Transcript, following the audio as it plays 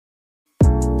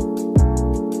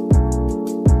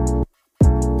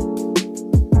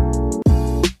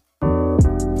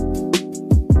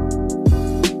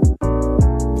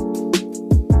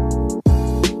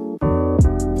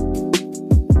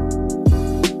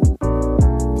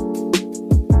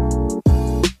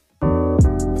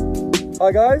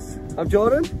Hi guys, I'm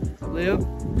Jordan. I'm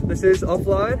Liam. This is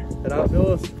Offline and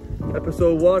Outdoors,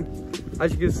 episode 1.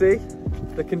 As you can see,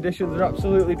 the conditions are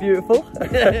absolutely beautiful.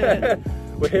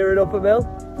 We're here in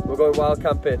Uppermill. We're going wild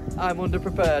camping. I'm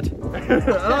underprepared.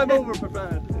 I'm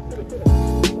overprepared.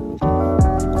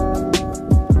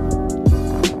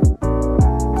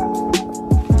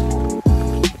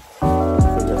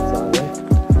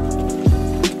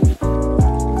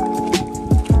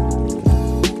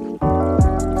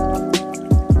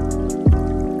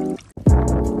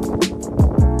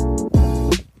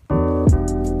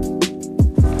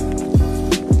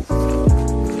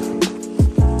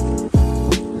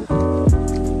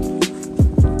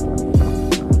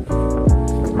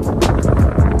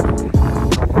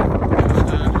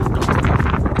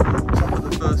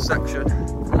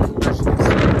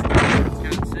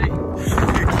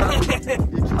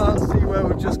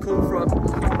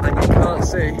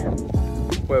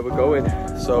 Where we're going,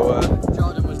 so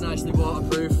Jordan was nicely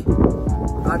waterproof.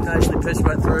 I'm nicely piss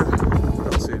wet through.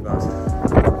 Not too bad.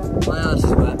 My ass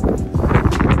is wet.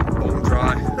 All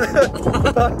dry.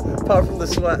 Apart from the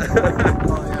sweat.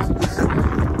 Oh yeah.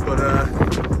 But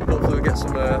hopefully we get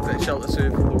some bit of shelter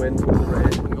soon from the wind, from the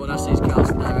rain. We're going to ask these cows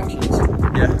for directions.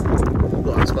 Yeah,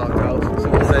 got a smart cows, so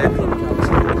we'll see.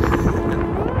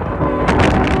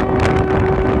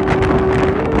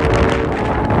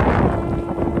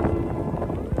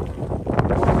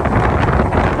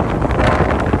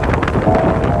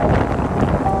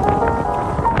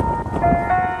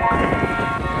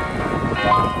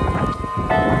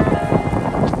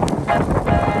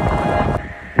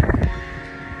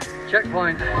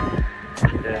 Checkpoint.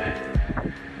 Yeah.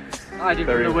 Hiding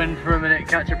from the wind for a minute,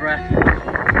 catch a breath.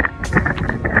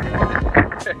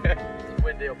 It's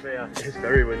windy up here. It's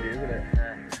very windy, isn't it?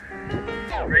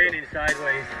 Yeah. Raining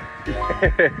sideways.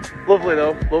 Lovely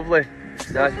though, lovely.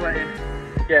 Nice. Sweating.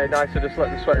 Yeah, nice to just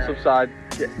let the sweat subside,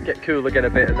 get cool again a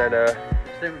bit, and then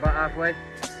Staying about halfway.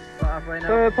 About halfway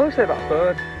now. probably say about a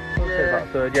third. About a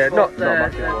third. Yeah, not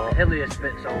massive. The hilliest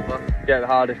bit's over. Yeah, the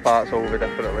hardest part's over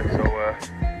definitely. So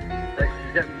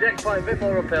you get quite a bit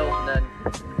more uphill, and then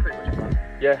you're pretty much fine.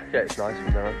 yeah, it's nice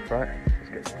from there. Right, let's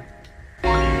get going.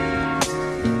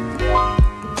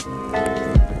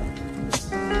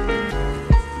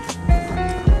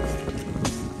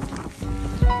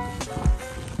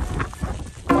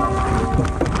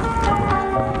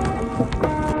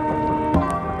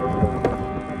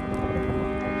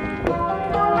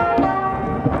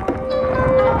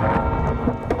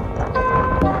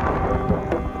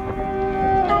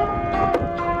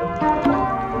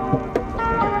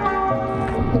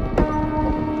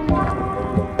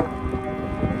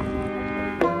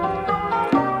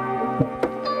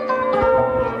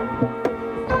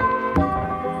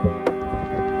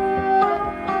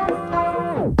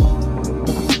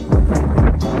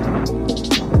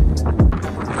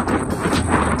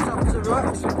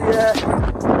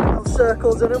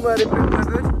 Circles in them where they've been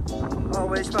quivered.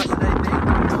 Always fascinate me.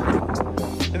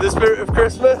 In the spirit of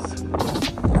Christmas.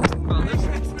 Well, this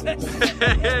Christmas.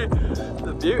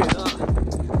 The beauty of that.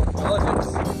 Gorgeous.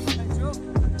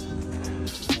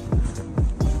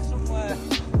 Somewhere.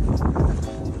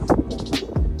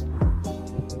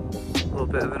 A little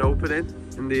bit of an opening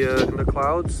in the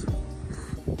clouds.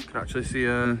 You can actually see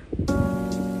the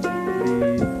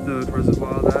third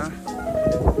reservoir there.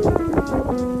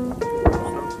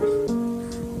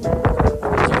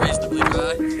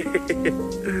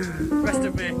 Rest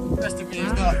of me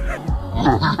is not.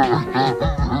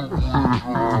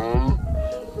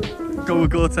 Go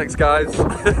with Gore-Tex, guys.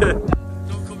 Don't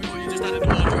call me what you just had in the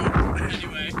wardrobe.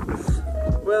 Anyway.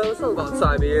 Well, it's all about the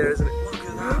time of year, isn't it? Look at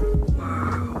that.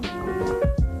 Wow. I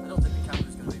don't think the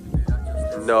camera's going to even do that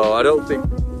justice. No, I don't think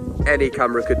any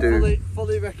camera could do.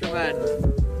 Fully recommend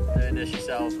doing this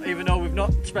yourself. Even though we've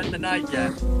not spent the night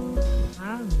yet.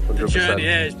 100%. The journey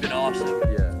here has been awesome.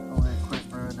 Yeah.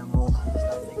 And then we'll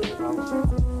start thinking about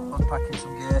unpacking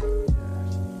some gear.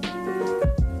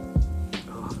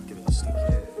 Oh, give it a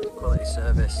sticky. Quality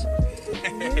service.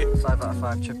 5 out of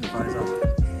 5 TripAdvisor.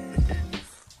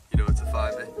 You know where to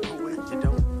find me. Oh wait, you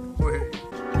don't. Wait.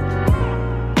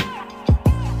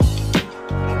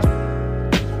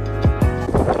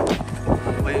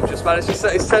 Liam just managed to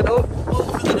set his tent up. Well,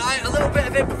 for the night, a little bit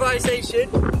of improvisation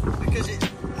because it's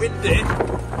windy.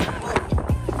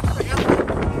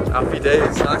 Happy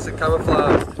days, nice and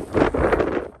camouflaged.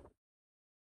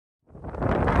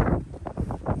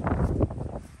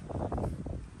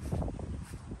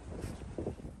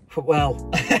 Well,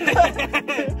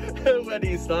 where do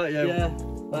you start? yeah.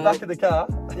 Back of the car.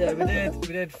 Yeah, we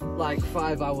did like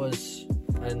 5 hours,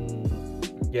 and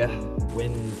yeah,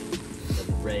 wind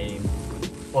and rain.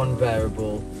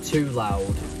 unbearable, too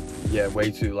loud. Yeah,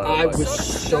 way too loud. I was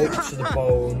soaked to the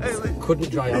bone, couldn't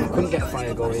dry off, couldn't get a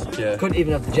fire going, couldn't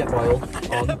even have the Jetboil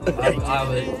on.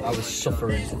 I was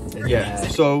suffering in there.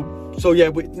 So yeah,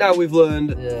 now we've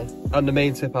learned, and the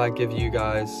main tip I give you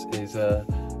guys is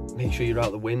make sure you're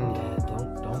out the wind. Yeah,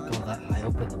 don't go that high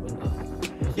up in the winter.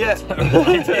 Yeah.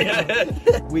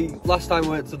 Last time we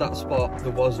went to that spot,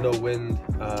 there was no wind.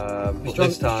 But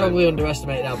this time, strongly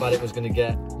underestimated how bad it was going to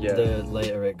get. The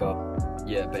later it got.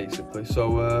 Yeah, basically.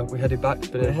 So we headed back.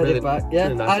 Yeah.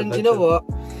 And you know what?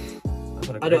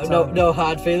 I don't know, no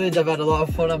hard feelings. I've had a lot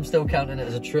of fun. I'm still counting it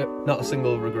as a trip. Not a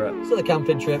single regret. Still a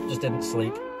camping trip, just didn't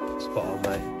sleep. Spot on,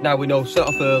 mate. Now we know, set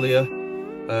off earlier,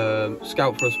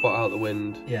 scout for a spot out the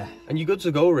wind. Yeah. And you're good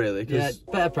to go, really. Yeah,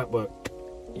 better prep work.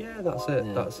 Yeah, that's it.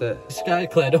 Yeah. That's it. The sky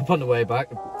cleared up on the way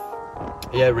back.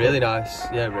 Yeah, really nice.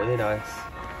 Yeah, really nice.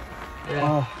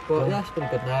 Yeah, but yeah, it's been a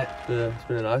good night. Yeah, it's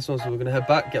been a nice one. So we're gonna head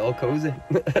back, get all cozy.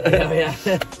 Yeah.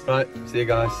 Right, see you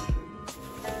guys.